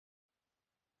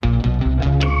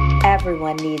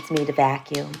everyone needs me to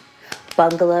vacuum.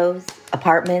 Bungalows,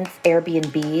 apartments,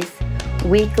 Airbnbs,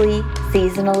 weekly,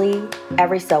 seasonally,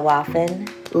 every so often,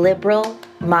 liberal,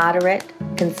 moderate,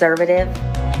 conservative.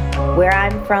 Where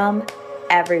I'm from,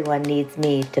 everyone needs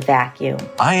me to vacuum.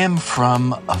 I am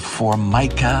from a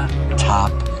Formica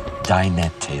top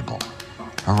dinette table,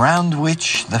 around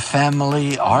which the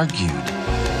family argued.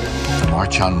 The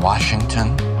March on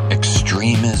Washington,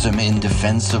 extremism in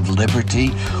defense of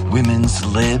liberty, women's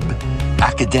lib,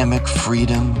 academic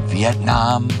freedom,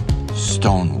 Vietnam,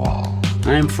 Stonewall.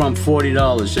 I am from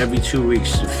 $40 every 2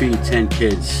 weeks to feed 10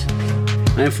 kids.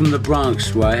 I am from the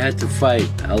Bronx, where I had to fight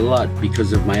a lot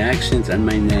because of my accent and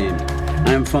my name.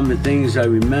 I am from the things I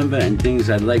remember and things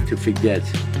I'd like to forget,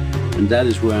 and that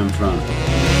is where I'm from.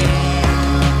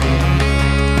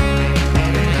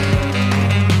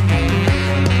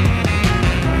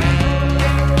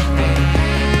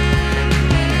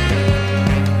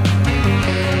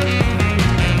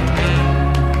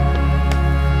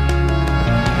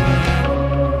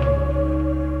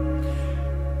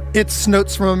 It's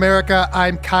Notes from America.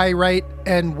 I'm Kai Wright,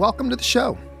 and welcome to the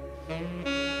show.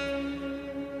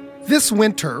 This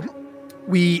winter,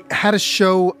 we had a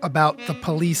show about the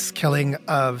police killing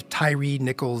of Tyre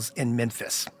Nichols in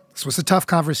Memphis. This was a tough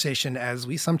conversation, as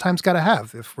we sometimes got to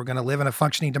have if we're going to live in a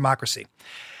functioning democracy.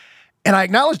 And I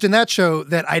acknowledged in that show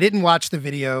that I didn't watch the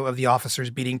video of the officers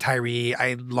beating Tyre.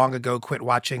 I long ago quit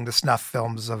watching the snuff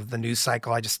films of the news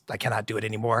cycle. I cannot do it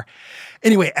anymore.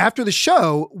 Anyway, after the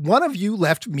show, one of you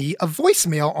left me a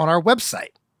voicemail on our website.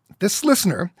 This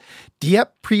listener, Diep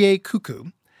Priye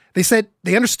Kuku, they said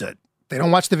they understood. They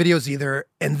don't watch the videos either,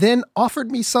 and then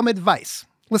offered me some advice.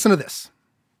 Listen to this.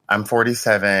 I'm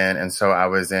 47, and so I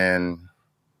was in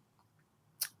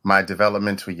my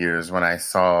developmental years when I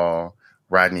saw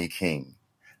Rodney King.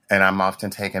 And I'm often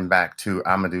taken back to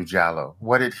Amadou Diallo.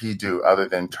 What did he do other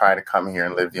than try to come here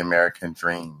and live the American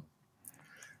dream?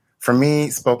 For me,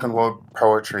 spoken word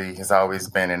poetry has always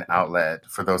been an outlet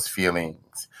for those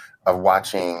feelings of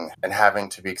watching and having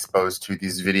to be exposed to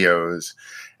these videos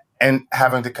and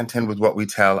having to contend with what we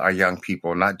tell our young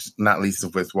people, not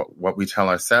least with what we tell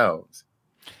ourselves.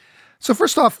 So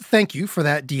first off, thank you for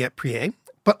that, Diep Priye.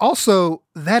 But also,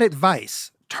 that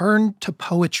advice turned to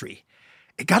poetry.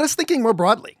 It got us thinking more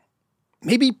broadly.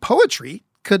 Maybe poetry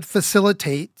could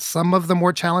facilitate some of the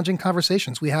more challenging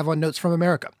conversations we have on Notes from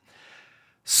America.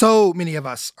 So many of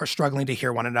us are struggling to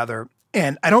hear one another.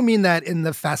 And I don't mean that in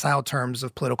the facile terms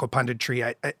of political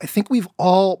punditry. I think we've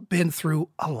all been through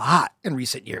a lot in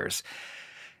recent years.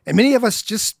 And many of us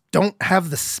just don't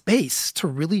have the space to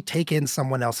really take in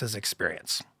someone else's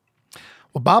experience.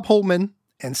 Well, Bob Holman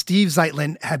and Steve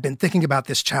Zeitlin have been thinking about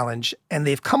this challenge, and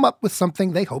they've come up with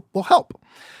something they hope will help.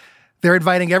 They're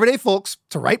inviting everyday folks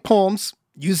to write poems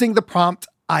using the prompt,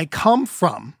 I come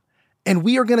from, and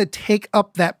we are going to take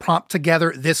up that prompt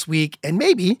together this week and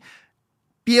maybe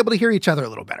be able to hear each other a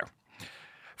little better.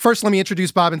 First, let me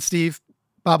introduce Bob and Steve.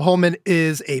 Bob Holman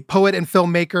is a poet and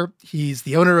filmmaker. He's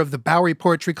the owner of the Bowery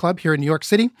Poetry Club here in New York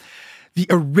City, the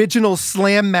original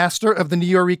slam master of the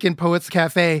Nuyorican Poets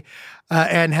Cafe,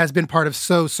 and has been part of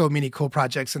so many cool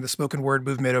projects in the spoken word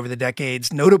movement over the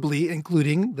decades, notably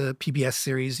including the PBS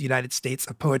series United States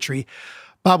of Poetry.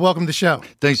 Bob, welcome to the show.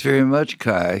 Thanks very much,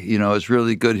 Kai. You know, it's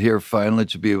really good here finally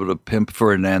to be able to pimp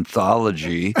for an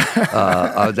anthology,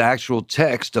 an actual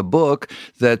text, a book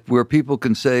where people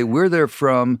can say where they're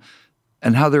from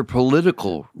and how their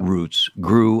political roots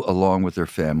grew along with their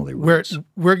family roots.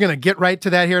 We're going to get right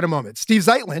to that here in a moment. Steve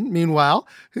Zeitlin, meanwhile,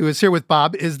 who is here with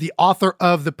Bob, is the author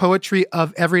of The Poetry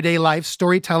of Everyday Life,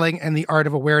 Storytelling and the Art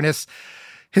of Awareness.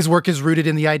 His work is rooted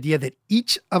in the idea that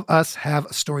each of us have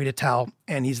a story to tell,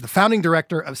 and he's the founding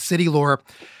director of City Lore,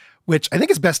 which I think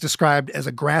is best described as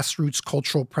a grassroots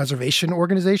cultural preservation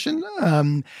organization,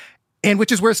 and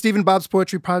which is where Steve and Bob's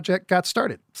Poetry Project got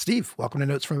started. Steve, welcome to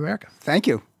Notes from America. Thank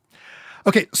you.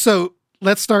 Okay, so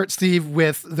let's start, Steve,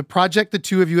 with the project the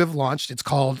two of you have launched. It's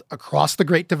called Across the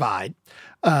Great Divide.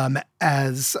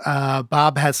 As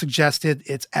Bob has suggested,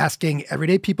 it's asking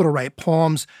everyday people to write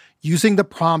poems using the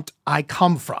prompt, I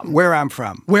come from. Where I'm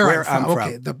from. Where I'm from.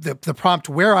 Okay, the prompt,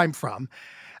 where I'm from.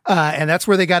 And that's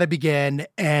where they got to begin.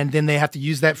 And then they have to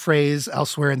use that phrase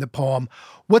elsewhere in the poem.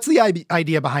 What's the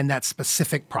idea behind that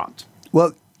specific prompt?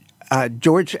 Well,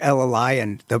 George L.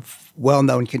 Lyon, the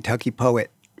well-known Kentucky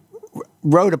poet,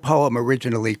 wrote a poem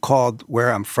originally called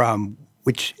Where I'm From,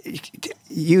 which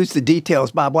used the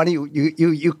details. Bob, why don't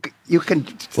you can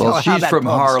tell Well, how she's that from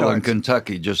poem Harlan, starts.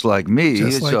 Kentucky, just like me.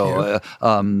 Just like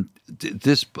you.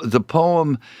 The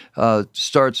poem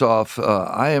starts off,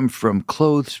 I am from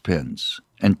clothespins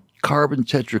and carbon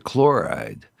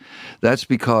tetrachloride. That's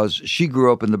because she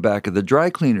grew up in the back of the dry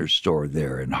cleaner store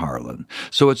there in Harlan.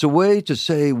 So it's a way to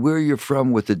say where you're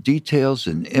from with the details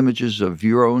and images of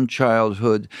your own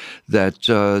childhood that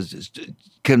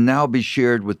can now be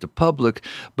shared with the public.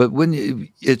 But when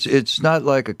it's not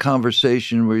like a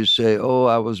conversation where you say, oh,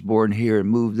 I was born here and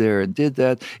moved there and did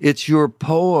that. It's your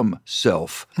poem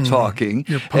self talking.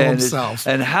 Your poem self.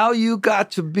 And how you got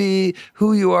to be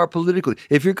who you are politically.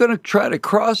 If you're going to try to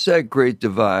cross that great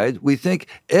divide, we think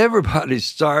everybody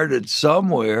started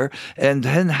somewhere. And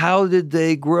then how did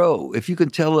they grow? If you can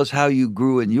tell us how you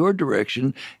grew in your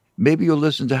direction, maybe you'll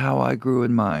listen to how I grew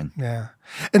in mine. Yeah.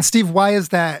 And Steve, why is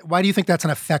that? Why do you think that's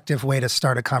an effective way to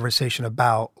start a conversation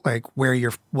about like where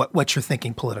you're, what you're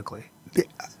thinking politically?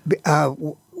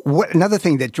 Another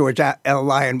thing that George L.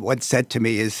 Lyon once said to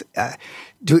me is,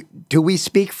 do we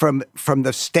speak from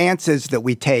the stances that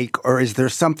we take, or is there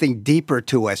something deeper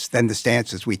to us than the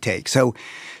stances we take? So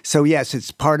yes,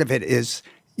 it's part of it is,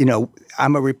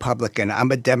 I'm a Republican,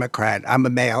 I'm a Democrat, I'm a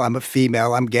male, I'm a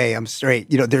female, I'm gay, I'm straight.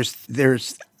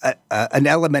 There's an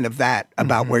element of that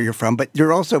about where you're from, but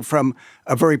you're also from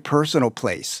a very personal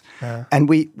place. Yeah. And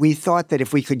we thought that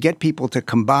if we could get people to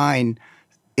combine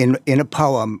in a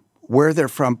poem where they're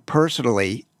from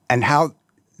personally and how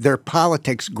their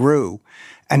politics grew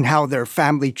and how their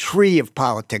family tree of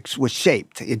politics was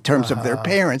shaped in terms of their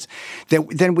parents,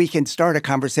 then we can start a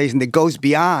conversation that goes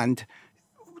beyond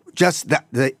just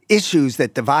the issues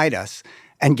that divide us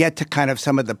and get to kind of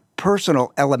some of the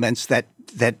personal elements that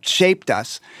shaped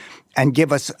us and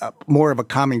give us more of a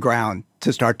common ground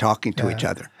to start talking to each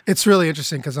other. It's really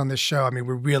interesting because on this show, I mean,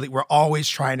 we're always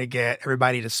trying to get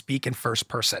everybody to speak in first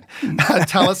person.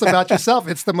 Tell us about yourself.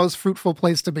 It's the most fruitful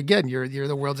place to begin. You're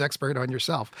the world's expert on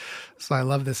yourself. So I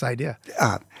love this idea.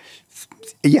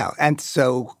 Yeah. And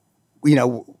so,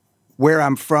 where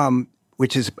I'm from,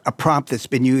 which is a prompt that's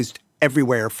been used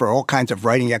everywhere for all kinds of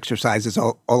writing exercises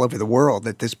all over the world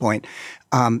at this point,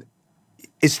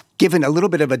 is given a little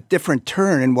bit of a different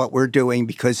turn in what we're doing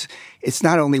because it's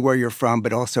not only where you're from,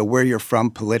 but also where you're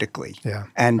from politically. Yeah.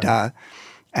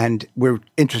 And we're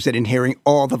interested in hearing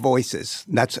all the voices.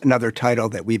 And that's another title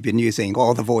that we've been using,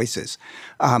 All the Voices,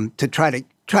 to try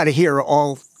to hear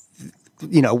all,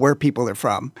 where people are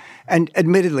from. And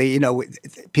admittedly,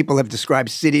 people have described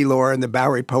City Lore and the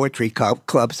Bowery Poetry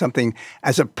Club something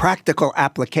as a practical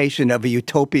application of a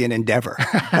utopian endeavor.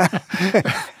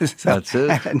 That's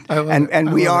it.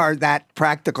 And we are that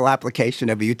practical application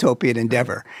of a utopian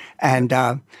endeavor. And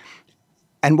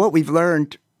what we've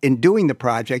learned in doing the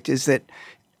project is that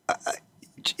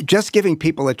just giving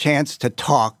people a chance to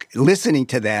talk, listening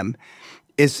to them,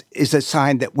 is a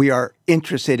sign that we are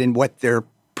interested in what their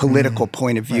political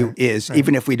point of view is,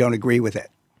 even if we don't agree with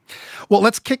it. Well,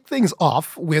 let's kick things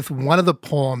off with one of the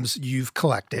poems you've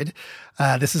collected.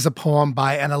 This is a poem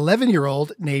by an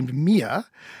 11-year-old named Mia,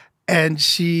 and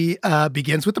she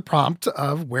begins with the prompt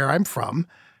of where I'm from.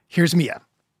 Here's Mia.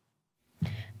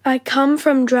 I come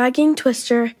from dragging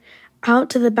Twister out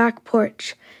to the back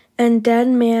porch, and dead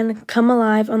man come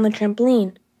alive on the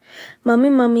trampoline.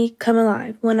 Mummy, come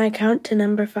alive when I count to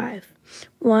number 5.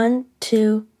 1,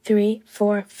 2, 3,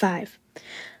 4, 5.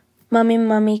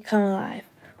 Mummy, come alive.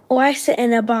 Oh, I sit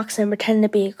in a box and pretend to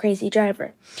be a crazy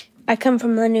driver. I come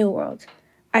from the new world.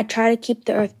 I try to keep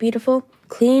the earth beautiful,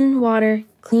 clean water,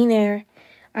 clean air.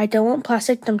 I don't want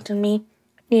plastic dumped on me,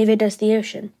 neither does the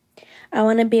ocean. I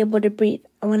want to be able to breathe.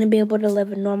 I want to be able to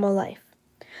live a normal life.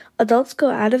 Adults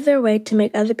go out of their way to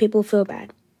make other people feel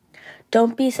bad.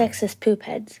 Don't be sexist poop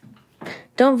heads.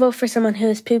 Don't vote for someone who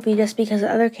is poopy just because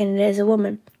the other candidate is a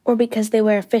woman, or because they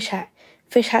wear a fish hat.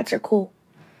 Fish hats are cool.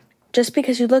 Just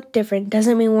because you look different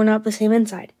doesn't mean we're not the same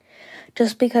inside.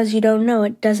 Just because you don't know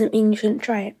it doesn't mean you shouldn't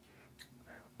try it.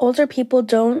 Older people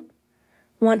don't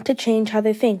want to change how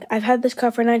they think. I've had this car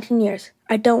for 19 years.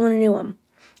 I don't want a new one.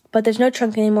 But there's no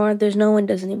trunk anymore, there's no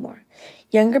windows anymore.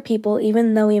 Younger people,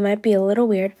 even though we might be a little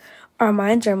weird, our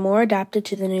minds are more adapted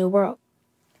to the new world.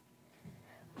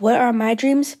 What are my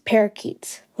dreams?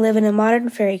 Parakeets. Live in a modern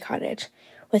fairy cottage.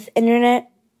 With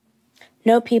internet,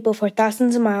 no people for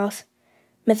thousands of miles,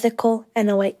 mythical, and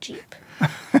a white Jeep.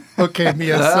 Okay,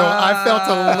 Mia, so I felt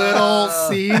a little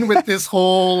seen with this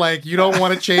whole, you don't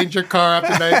want to change your car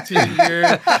after 19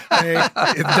 years.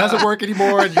 It doesn't work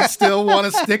anymore, and you still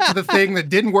want to stick to the thing that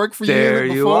didn't work for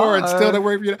you before and still didn't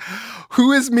work for you.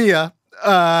 Who is Mia?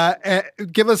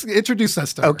 Introduce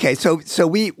us to her. Okay, so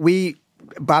we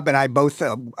Bob and I both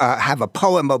have a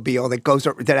poem-mobile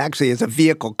that actually is a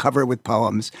vehicle covered with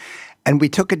poems. And we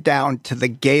took it down to the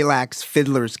Galax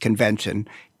Fiddlers Convention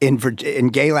in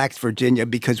Galax, Virginia,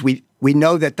 because we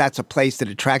know that that's a place that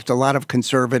attracts a lot of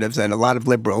conservatives and a lot of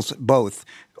liberals, both,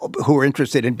 who are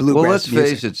interested in bluegrass Well, let's music.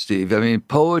 face it, Steve. I mean,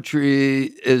 poetry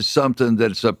is something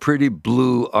that's a pretty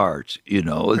blue art. You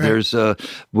know, there's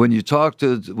when you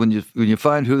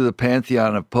find who the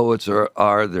pantheon of poets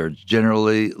are, they're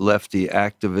generally lefty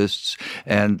activists,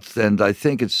 and I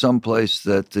think it's someplace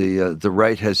that the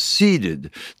right has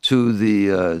ceded to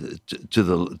the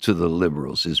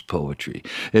liberals is poetry.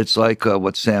 It's like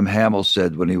what Sam Hamill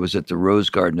said when he was at the Rose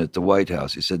Garden at the White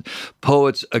House. He said,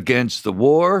 "Poets against the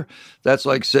war." That's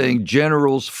like saying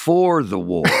generals for the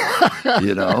war,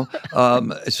 you know.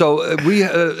 So we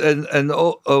an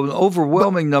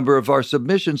overwhelming number of our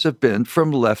submissions have been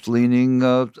from left-leaning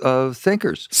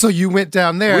thinkers. So you went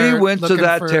down there. We went to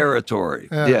that for... territory.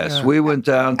 Yes, we went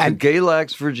down to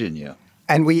Galax, Virginia.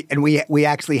 And we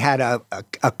actually had a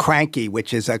cranky,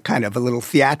 which is a kind of a little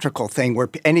theatrical thing where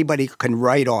anybody can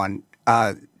write on.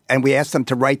 And we asked them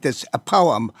to write a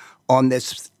poem on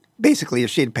this, basically a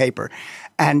sheet of paper.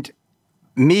 And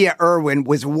Mia Irwin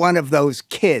was one of those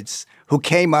kids who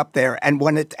came up there and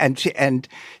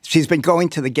she's been going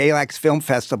to the Galax Film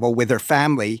Festival with her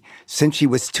family since she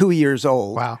was 2 years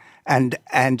old. Wow. And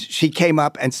she came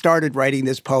up and started writing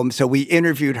this poem. So we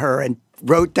interviewed her and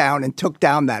wrote down and took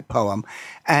down that poem.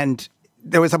 And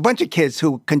there was a bunch of kids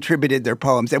who contributed their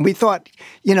poems. And we thought,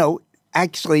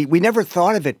 actually, we never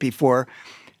thought of it before,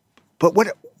 but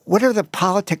what are the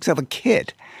politics of a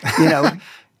kid?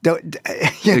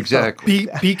 Exactly.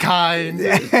 Be kind.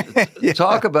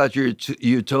 Talk about your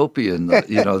utopian,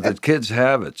 that kids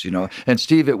have it, And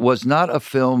Steve, it was not a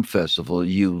film festival,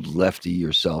 you lefty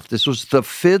yourself. This was the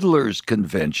Fiddlers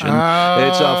Convention. Oh.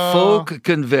 It's a folk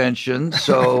convention,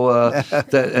 so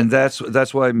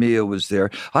that's why Mia was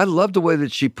there. I love the way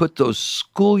that she put those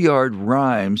schoolyard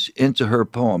rhymes into her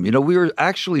poem. We were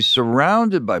actually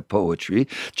surrounded by poetry,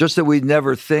 just that we'd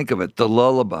never think of it. The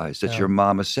lullabies that your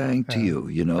mama sang to you,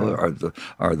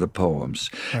 are the poems.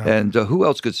 Yeah. And who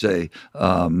else could say,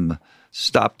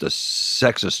 stop the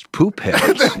sexist poop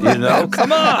heads,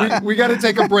 Come on. We got to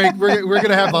take a break. We're going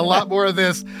to have a lot more of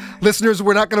this. Listeners,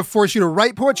 we're not going to force you to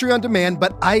write poetry on demand,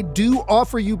 but I do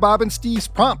offer you Bob and Steve's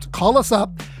prompt. Call us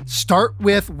up, start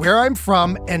with where I'm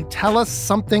from, and tell us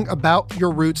something about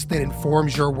your roots that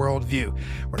informs your worldview.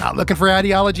 We're not looking for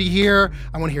ideology here.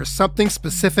 I want to hear something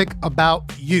specific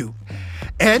about you.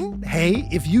 And, hey,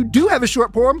 if you do have a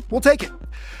short poem, we'll take it.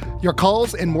 Your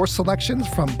calls and more selections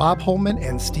from Bob Holman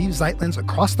and Steve Zeitlin's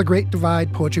Across the Great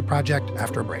Divide Poetry Project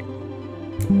after a break.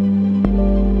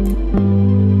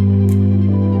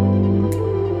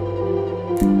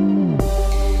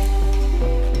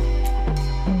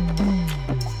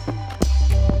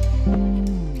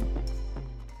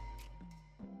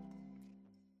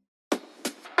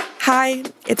 Hi,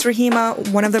 it's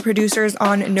Rahima, one of the producers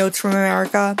on Notes from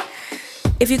America.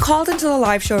 If you called into the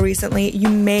live show recently, you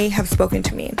may have spoken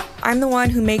to me. I'm the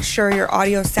one who makes sure your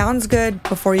audio sounds good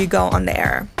before you go on the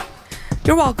air.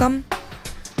 You're welcome.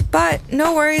 But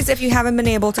no worries if you haven't been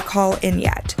able to call in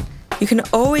yet. You can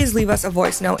always leave us a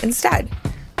voice note instead.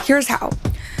 Here's how.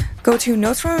 Go to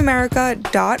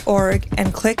notesfromamerica.org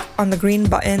and click on the green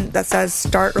button that says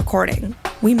Start Recording.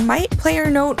 We might play your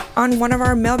note on one of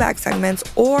our mailbag segments,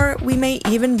 or we may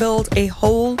even build a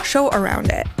whole show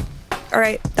around it. All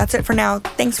right, that's it for now.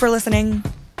 Thanks for listening.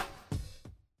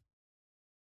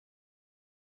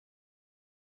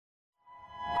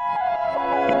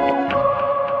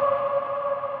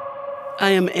 I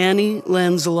am Annie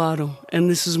Lanzolato, and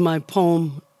this is my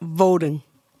poem, Voting.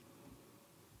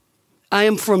 I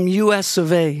am from US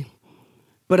of A,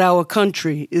 but our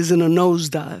country is in a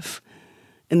nosedive,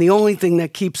 and the only thing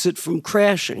that keeps it from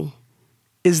crashing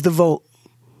is the vote.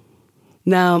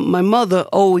 Now, my mother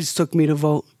always took me to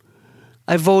vote.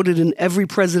 I voted in every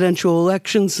presidential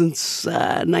election since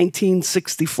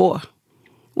 1964.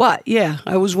 What? Yeah,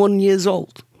 I was 1 year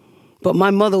old. But my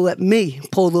mother let me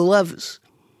pull the levers.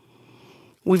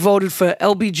 We voted for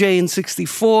LBJ in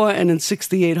 64, and in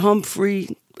 68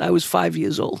 Humphrey, I was 5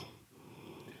 years old.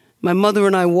 My mother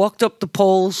and I walked up the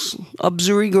polls, up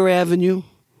Zuriga Avenue,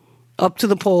 up to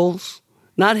the polls,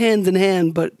 not hand in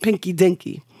hand, but pinky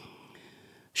dinky.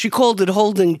 She called it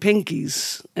holding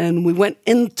pinkies, and we went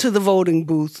into the voting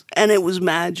booth, and it was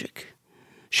magic.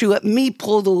 She let me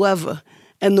pull the lever,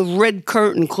 and the red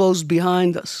curtain closed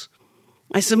behind us.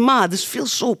 I said, Ma, this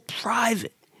feels so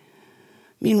private.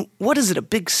 I mean, what is it, a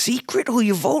big secret who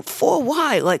you vote for?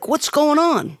 Why? Like, what's going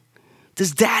on?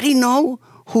 Does Daddy know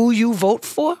who you vote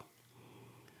for?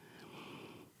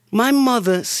 My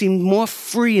mother seemed more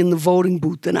free in the voting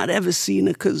booth than I'd ever seen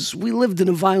her because we lived in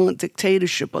a violent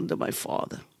dictatorship under my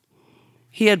father.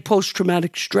 He had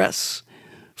post-traumatic stress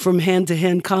from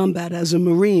hand-to-hand combat as a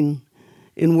Marine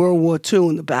in World War II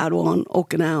in the battle on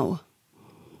Okinawa.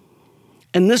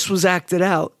 And this was acted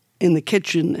out in the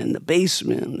kitchen and the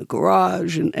basement, the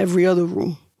garage, and every other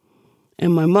room.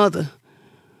 And my mother,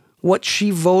 what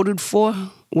she voted for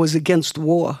was against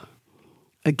war,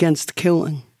 against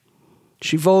killing.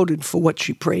 She voted for what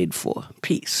she prayed for,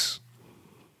 peace.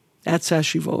 That's how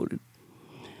she voted.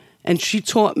 And she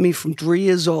taught me from 3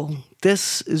 years old,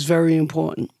 this is very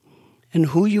important. And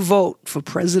who you vote for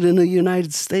president of the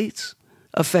United States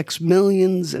affects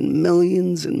millions and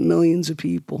millions and millions of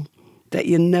people that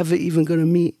you're never even going to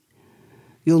meet.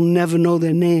 You'll never know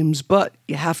their names, but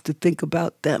you have to think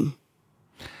about them.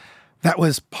 That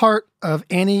was part of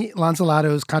Annie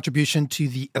Lanzolato's contribution to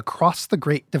the Across the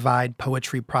Great Divide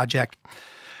Poetry Project.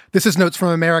 This is Notes from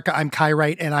America. I'm Kai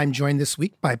Wright, and I'm joined this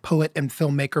week by poet and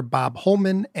filmmaker Bob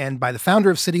Holman and by the founder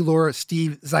of City Lore,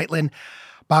 Steve Zeitlin.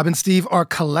 Bob and Steve are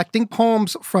collecting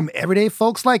poems from everyday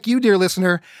folks like you, dear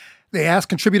listener. They ask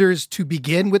contributors to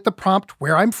begin with the prompt,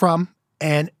 where I'm from,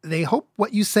 and they hope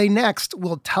what you say next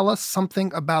will tell us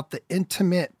something about the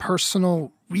intimate,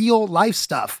 personal, real life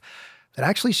stuff that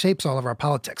actually shapes all of our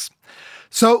politics.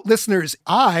 So, listeners,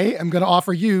 I am going to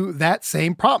offer you that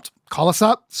same prompt. Call us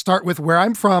up, start with where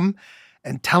I'm from,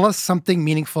 and tell us something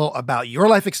meaningful about your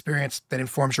life experience that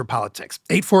informs your politics.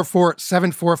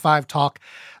 844-745-TALK.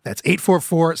 That's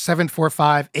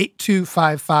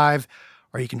 844-745-8255.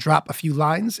 Or you can drop a few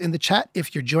lines in the chat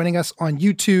if you're joining us on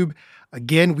YouTube.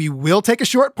 Again, we will take a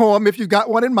short poem if you've got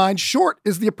one in mind. Short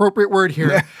is the appropriate word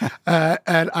here.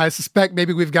 And I suspect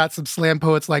maybe we've got some slam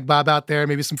poets like Bob out there,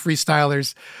 maybe some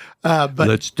freestylers. But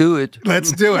let's do it.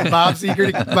 Let's do it. Bob's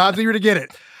eager to get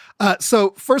it. So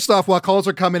first off, while calls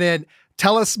are coming in,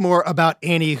 tell us more about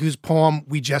Annie, whose poem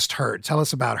we just heard. Tell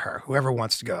us about her, whoever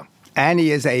wants to go. Annie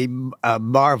is a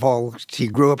marvel. She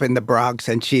grew up in the Bronx,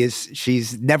 and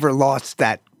she's never lost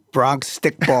that Bronx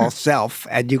stickball self,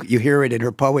 and you hear it in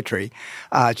her poetry.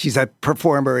 She's a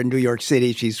performer in New York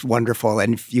City. She's wonderful,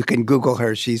 and if you can Google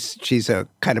her, she's a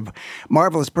kind of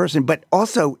marvelous person. But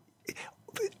also,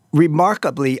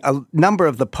 remarkably, a number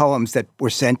of the poems that were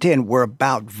sent in were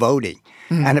about voting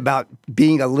and about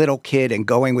being a little kid and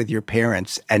going with your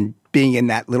parents and being in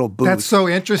that little booth. That's so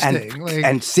interesting.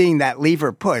 And seeing that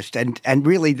lever pushed, and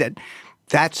really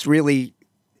that's really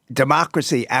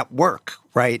democracy at work,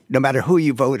 right? No matter who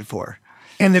you voted for.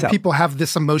 And that people have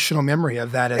this emotional memory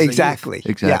of that as exactly. a youth.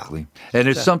 Exactly. Yeah. And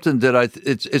it's something that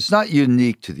it's not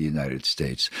unique to the United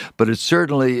States, but it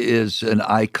certainly is an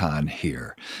icon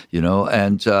here,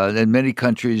 and in many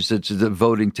countries the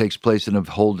voting takes place in a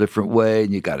whole different way,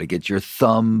 and you got to get your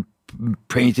thumb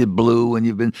painted blue, and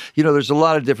you've been, there's a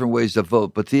lot of different ways to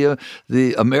vote, but the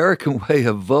American way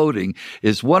of voting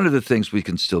is one of the things we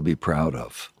can still be proud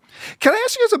of. Can I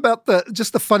ask you guys about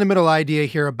the fundamental idea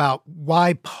here about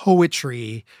why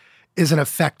poetry is an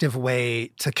effective way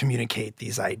to communicate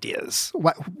these ideas?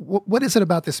 What is it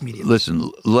about this medium? Listen,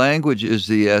 language is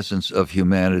the essence of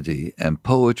humanity, and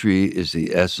poetry is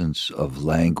the essence of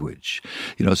language.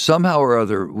 Somehow or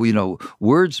other,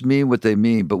 words mean what they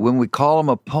mean, but when we call them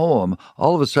a poem,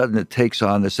 all of a sudden it takes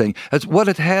on this thing. That's what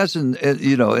it has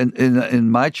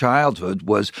in my childhood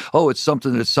was, it's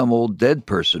something that some old dead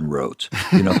person wrote,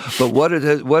 But what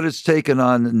it's taken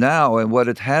on now, and what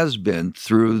it has been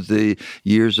through the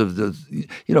years of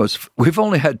we've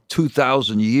only had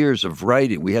 2,000 years of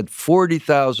writing. We had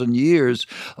 40,000 years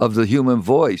of the human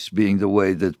voice being the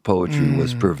way that poetry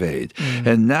was purveyed.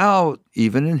 And now,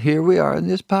 even in here we are in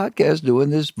this podcast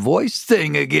doing this voice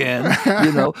thing again,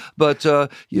 but,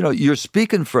 you're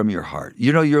speaking from your heart.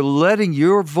 You're letting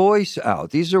your voice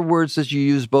out. These are words that you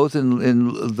use both in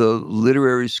the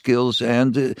literary skills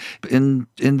and in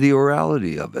the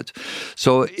orality of it.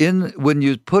 So when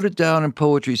you put it down in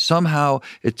poetry, somehow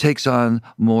it takes on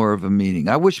more of a meaning.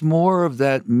 I wish more of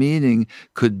that meaning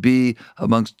could be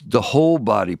amongst the whole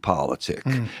body politic,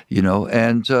 and,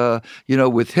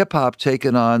 with hip hop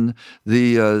taking on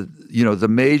the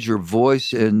major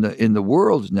voice in the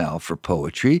world now for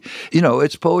poetry,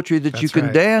 it's poetry that you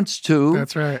can dance to.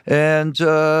 That's right. And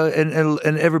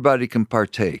everybody can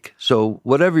partake. So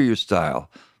whatever your style.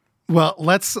 Well,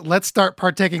 let's start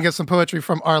partaking of some poetry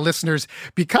from our listeners,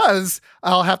 because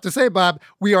I'll have to say, Bob,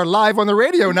 we are live on the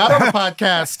radio, not on a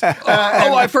podcast.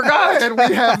 I forgot. And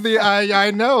we have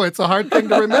I know, it's a hard thing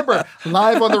to remember.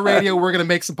 Live on the radio, we're going to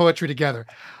make some poetry together.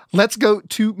 Let's go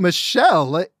to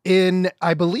Michelle in,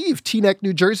 I believe, Teaneck,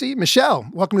 New Jersey. Michelle,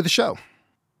 welcome to the show.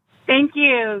 Thank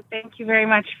you. Thank you very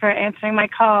much for answering my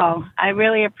call. I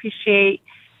really appreciate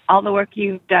all the work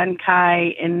you've done,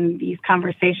 Kai, in these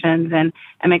conversations, and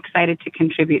I'm excited to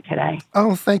contribute today.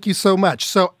 Oh, thank you so much.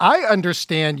 So I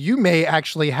understand you may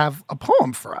actually have a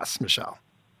poem for us, Michelle.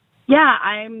 Yeah,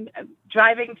 I'm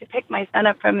driving to pick my son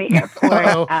up from the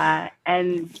airport,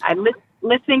 and I'm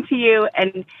listening to you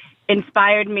and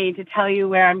inspired me to tell you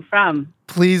where I'm from.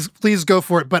 Please go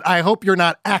for it. But I hope you're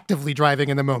not actively driving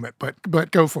in the moment,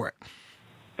 but go for it.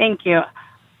 Thank you.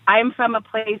 I'm from a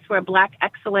place where Black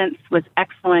excellence was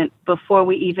excellent before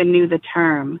we even knew the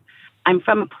term. I'm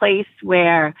from a place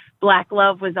where Black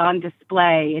love was on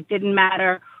display. It didn't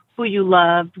matter who you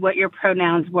loved, what your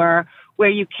pronouns were, where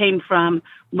you came from.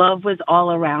 Love was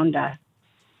all around us.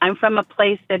 I'm from a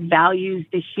place that values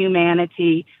the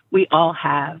humanity we all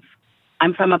have.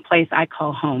 I'm from a place I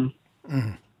call home.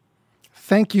 Mm.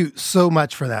 Thank you so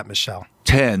much for that, Michelle.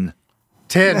 10.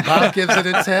 Bob gives it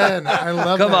a 10. I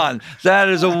love it. Come on. That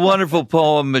is a wonderful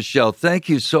poem, Michelle. Thank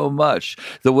you so much.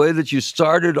 The way that you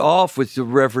started off with the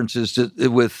references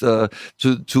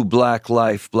to Black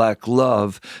life, Black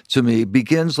love, to me,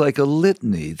 begins like a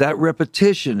litany. That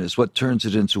repetition is what turns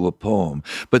it into a poem.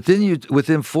 But then you,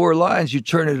 within 4 lines, you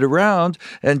turn it around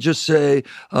and just say,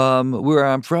 where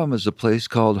I'm from is a place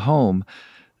called home.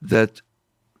 That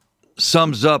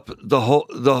sums up the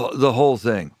whole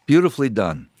thing. Beautifully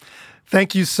done.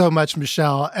 Thank you so much,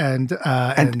 Michelle, and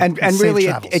really,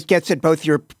 it gets at both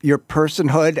your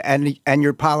personhood and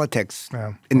your politics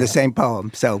in the same poem.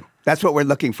 So that's what we're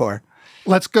looking for.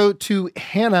 Let's go to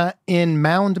Hannah in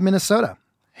Mound, Minnesota.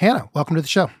 Hannah, welcome to the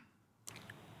show.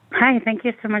 Hi, thank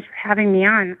you so much for having me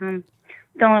on. I'm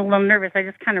feeling a little nervous. I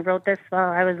just kind of wrote this while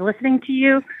I was listening to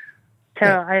you. So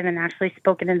I haven't actually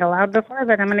spoken it aloud before,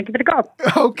 but I'm going to give it a go.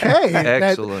 Okay.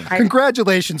 Excellent.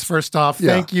 Congratulations, first off.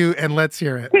 Yeah. Thank you, and let's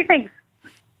hear it. Hey, thanks.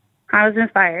 I was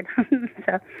inspired.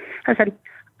 So I said,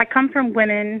 I come from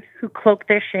women who cloak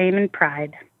their shame and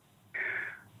pride.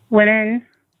 Women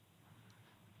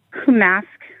who mask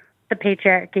the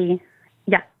patriarchy,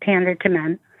 yet pander to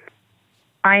men.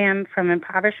 I am from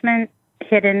impoverishment,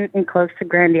 hidden and close to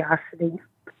grandiosity.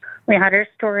 We utter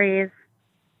stories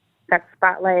that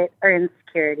spotlight our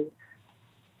insecurities.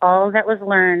 All that was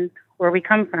learned where we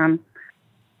come from,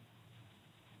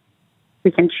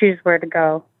 we can choose where to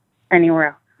go anywhere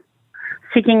else.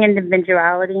 Seeking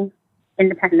individuality,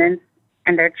 independence,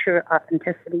 and our true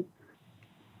authenticity.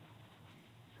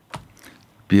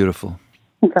 Beautiful.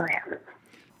 That's all I have.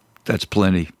 That's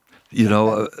plenty. You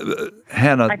know,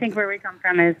 Hannah. I think where we come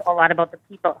from is a lot about the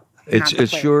people. It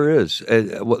sure is.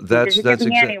 That's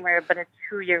anywhere, but it's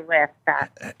who you're with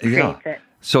that creates it.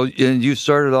 So, and you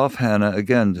started off, Hannah,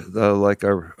 again, like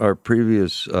our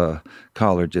previous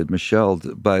caller did, Michelle,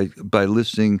 by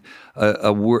listing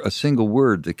a single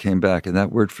word that came back, and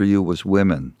that word for you was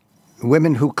women.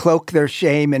 Women who cloak their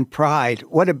shame and pride.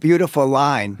 What a beautiful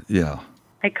line. Yeah.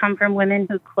 I come from women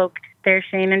who cloaked their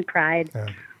shame and pride. Yeah.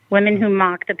 Women who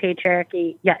mock the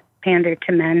patriarchy, yet pander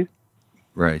to men.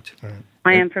 Right.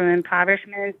 I am from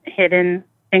impoverishment, hidden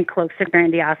in cloaks of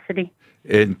grandiosity.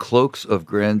 In cloaks of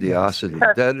grandiosity.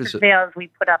 So that is the veils we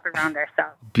put up around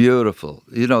ourselves. Beautiful.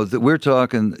 You know, we're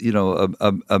talking, you know,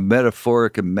 a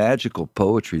metaphoric and magical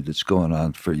poetry that's going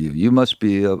on for you. You must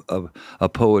be a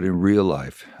poet in real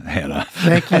life, Hannah.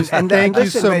 Thank you. Thank you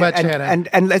so much, Hannah.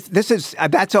 And this is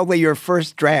that's only your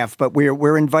first draft, but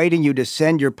we're inviting you to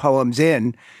send your poems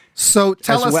in. So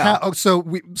tell us how.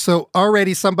 So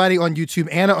already somebody on YouTube,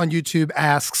 Anna on YouTube,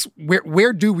 asks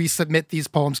where do we submit these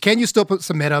poems? Can you still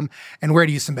submit them, and where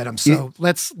do you submit them? So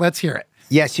let's hear it.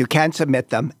 Yes, you can submit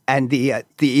them, and the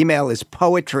email is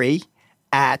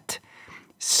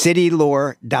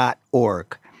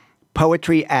poetry@citylore.org.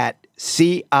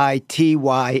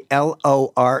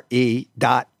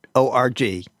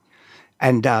 Poetry@citylore.org.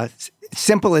 And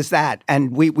simple as that.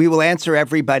 And we will answer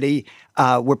everybody.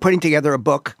 We're putting together a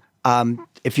book.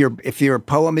 If your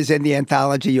poem is in the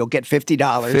anthology, you'll get $50.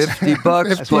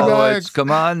 $50, poets.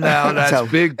 Come on now,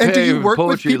 that's big pay. And do you work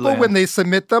with people when they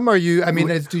submit them? Or do you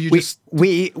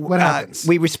what happens?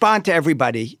 We respond to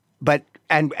everybody, but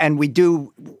and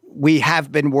we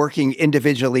have been working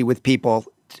individually with people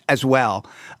as well.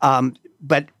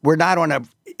 But we're not on an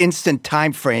instant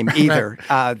time frame either.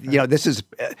 You know, this is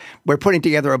we're putting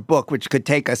together a book which could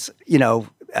take us, you know.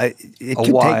 It could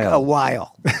take a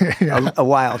while, a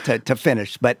while to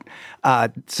finish. But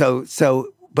but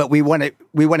we want to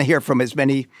hear from as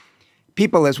many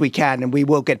people as we can, and we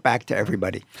will get back to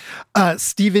everybody.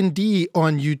 Stephen D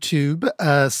on YouTube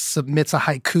submits a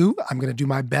haiku. I'm going to do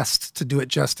my best to do it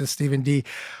justice, Stephen D.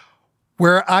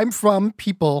 Where I'm from,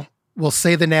 people will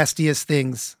say the nastiest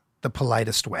things the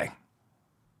politest way.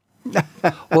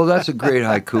 Well, that's a great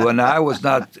haiku, and I was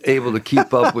not able to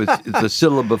keep up with the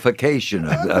syllabification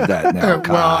of that now.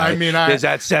 Kai. Well, I mean, is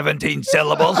that 17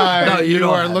 syllables? No, you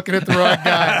are looking at the wrong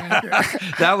guy.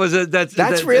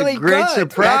 That's really a great good.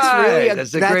 surprise.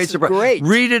 That's a great surprise. Great.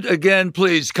 Read it again,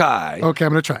 please, Kai. Okay,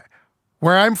 I'm going to try.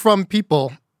 Where I'm from,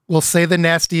 people will say the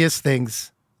nastiest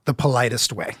things the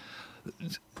politest way.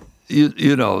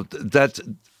 You know,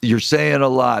 you're saying a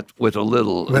lot with a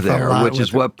little there, which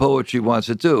is what poetry wants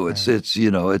to do.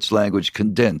 It's language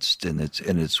condensed in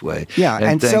its way. Yeah,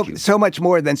 and so much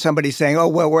more than somebody saying, "Oh,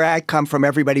 well, where I come from,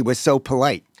 everybody was so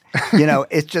polite."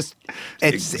 It's just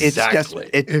it's exactly.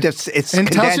 it's and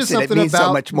condensed, tells you something and it means about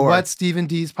so much more. what Stephen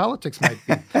D's politics might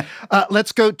be.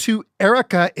 Let's go to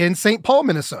Erica in St. Paul,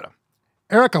 Minnesota.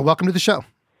 Erica, welcome to the show.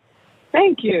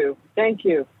 Thank you.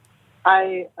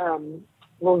 I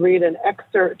will read an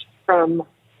excerpt from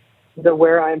the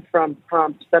Where I'm From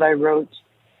prompt that I wrote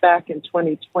back in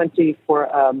 2020 for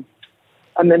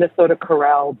a Minnesota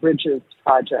Chorale Bridges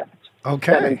project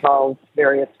that involves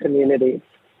various communities.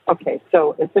 Okay,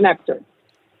 so it's an excerpt.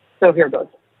 So here goes.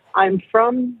 I'm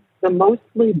from the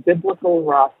mostly biblical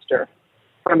roster,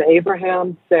 from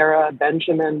Abraham, Sarah,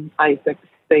 Benjamin, Isaac,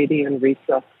 Sadie, and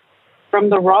Risa, from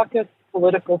the raucous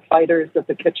political fighters at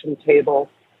the kitchen table,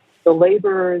 the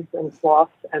laborers in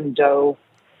cloth and dough,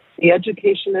 the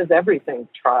education is everything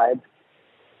tribe.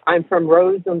 I'm from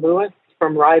Rose and Lewis,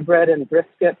 from rye bread and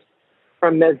brisket,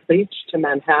 from Mesbeach to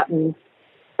Manhattan,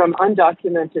 from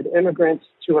undocumented immigrant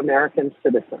to American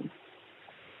citizen.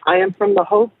 I am from the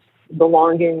hopes, the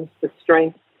longings, the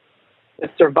strength, the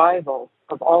survival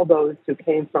of all those who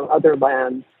came from other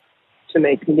lands to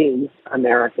make me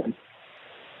American.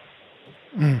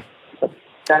 So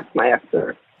that's my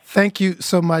excerpt. Thank you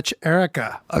so much,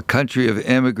 Erica. A country of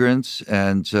immigrants,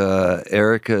 and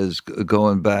Erica is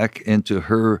going back into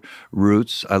her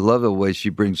roots. I love the way she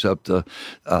brings up the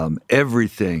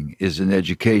everything is an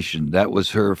education. That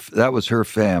was her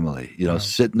family.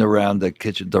 Sitting around the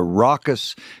kitchen, the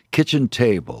raucous kitchen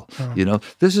table.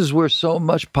 This is where so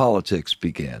much politics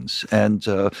begins, and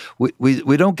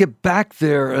we don't get back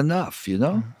there enough.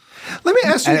 Let me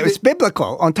ask you. And it was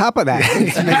biblical. On top of that,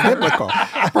 it's biblical.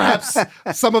 Perhaps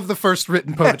some of the first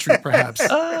written poetry, perhaps.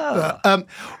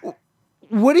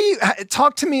 What do you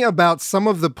talk to me about some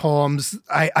of the poems?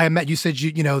 I met you said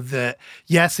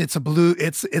yes, it's a blue,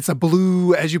 it's a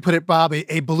blue, as you put it, Bob,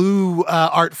 a blue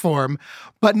art form,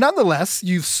 but nonetheless,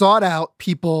 you've sought out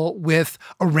people with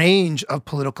a range of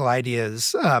political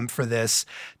ideas for this.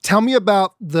 Tell me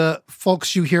about the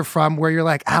folks you hear from where you're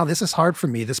like, this is hard for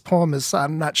me. This poem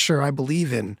I'm not sure I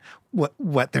believe in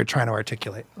what they're trying to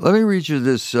articulate. Let me read you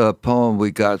this poem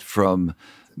we got from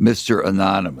Mr.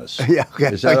 Anonymous. Yeah,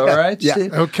 okay. Is that all right, Yeah.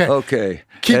 Steve? Okay.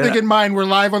 Keeping in mind, we're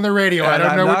live on the radio. I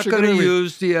don't know what you're going to I'm not going to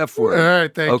use the F word. All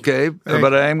right, thank you. Okay,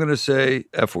 but I am going to say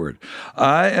F word.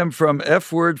 I am from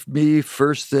F word me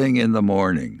first thing in the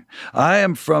morning. I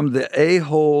am from the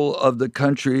a-hole of the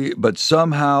country, but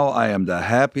somehow I am the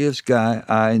happiest guy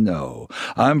I know.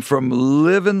 I'm from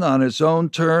living on its own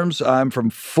terms. I'm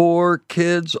from 4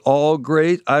 kids, all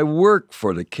great. I work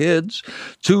for the kids.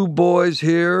 2 boys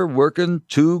here working,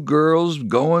 2 girls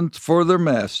going for their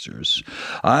masters.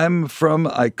 I'm from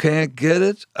I can't get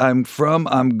it. I'm from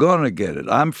I'm gonna get it.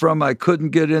 I'm from I couldn't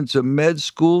get into med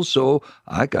school, so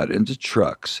I got into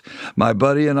trucks. My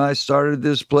buddy and I started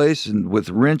this place and with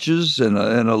wrenches and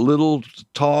a little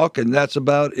talk, and that's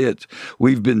about it.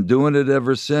 We've been doing it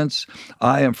ever since.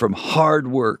 I am from hard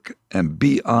work and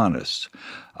be honest.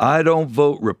 I don't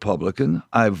vote Republican.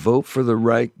 I vote for the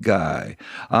right guy.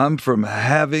 I'm from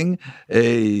having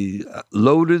a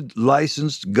loaded,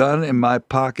 licensed gun in my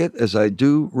pocket as I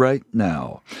do right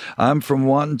now. I'm from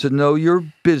wanting to know your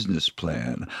business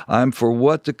plan. I'm for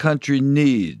what the country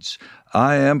needs.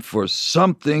 I am for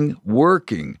something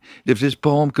working. If this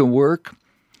poem can work,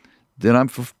 then I'm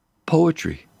for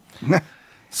poetry.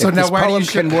 So if now, this why poem do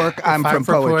you share, can work? I'm from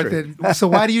poetry. So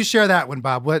why do you share that one,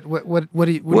 Bob? What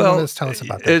do you want to tell us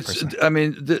about that person? I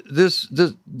mean, this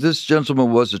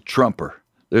gentleman was a trumper.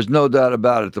 There's no doubt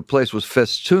about it. The place was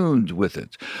festooned with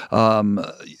it.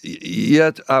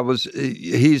 Yet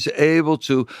he's able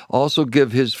to also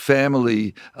give his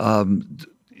family.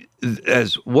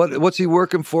 As what's he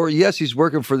working for? Yes, he's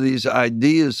working for these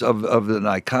ideas of an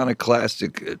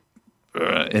iconoclastic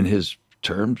in his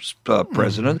terms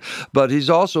president, but he's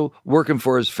also working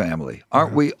for his family.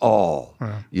 Aren't we all?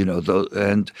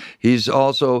 And he's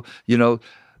also, it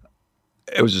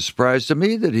was a surprise to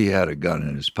me that he had a gun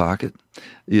in his pocket,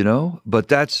 but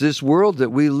that's this world that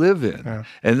we live in. Yeah.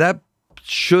 And that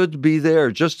should be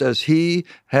there, just as he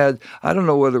had. I don't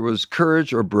know whether it was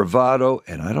courage or bravado,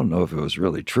 and I don't know if it was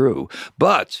really true,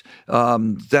 but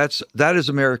that is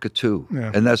America too.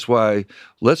 Yeah. And that's why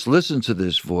let's listen to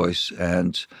this voice.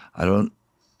 And I don't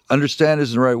understand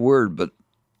isn't the right word, but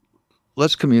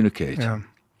let's communicate. Yeah.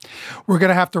 We're going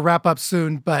to have to wrap up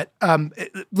soon, but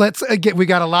we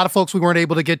got a lot of folks we weren't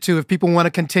able to get to. If people want to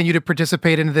continue to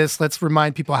participate in this, let's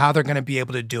remind people how they're going to be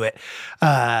able to do it.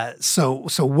 So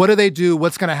what do they do?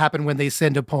 What's going to happen when they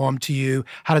send a poem to you?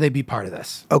 How do they be part of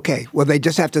this? Okay. Well, they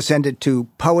just have to send it to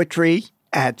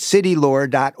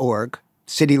poetry@citylore.org.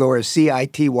 Citylore is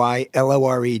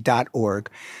CITYLORE.org.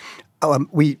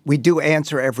 We do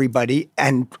answer everybody,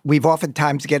 and we've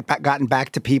oftentimes gotten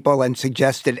back to people and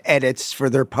suggested edits for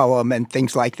their poem and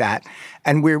things like that.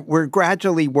 And we're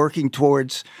gradually working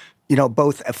towards,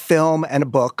 both a film and a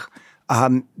book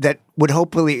that would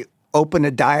hopefully open a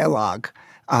dialogue.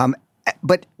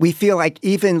 But we feel like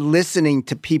even listening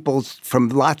to people from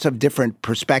lots of different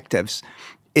perspectives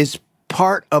is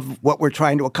part of what we're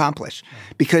trying to accomplish,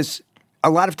 because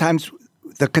a lot of times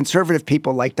the conservative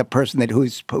people, like the person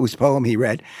whose poem he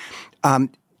read,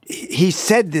 he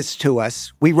said this to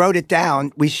us. We wrote it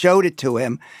down. We showed it to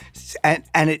him, and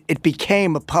it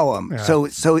became a poem. Yeah.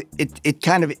 So it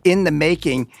kind of, in the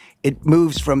making, it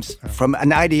moves from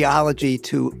an ideology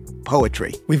to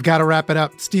poetry. We've got to wrap it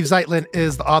up. Steve Zeitlin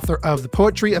is the author of The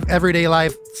Poetry of Everyday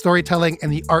Life, Storytelling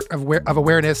and the Art of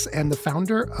Awareness, and the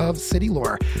founder of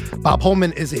Citylore. Bob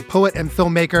Holman is a poet and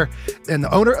filmmaker and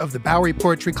the owner of the Bowery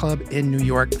Poetry Club in New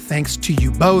York. Thanks to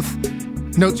you both.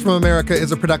 Notes from America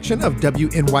is a production of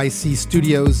WNYC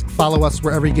Studios. Follow us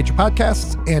wherever you get your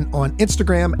podcasts and on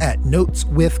Instagram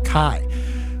 @NotesWithKai.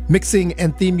 Mixing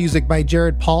and theme music by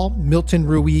Jared Paul. Milton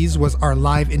Ruiz was our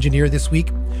live engineer this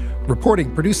week.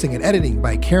 Reporting, producing, and editing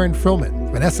by Karen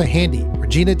Frillman, Vanessa Handy,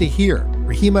 Regina DeHeer,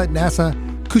 Rahima Nassa,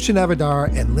 Kusha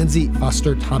Navadar, and Lindsay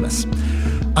Foster Thomas.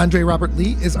 Andre Robert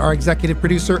Lee is our executive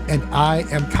producer, and I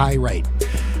am Kai Wright.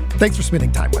 Thanks for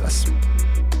spending time with us.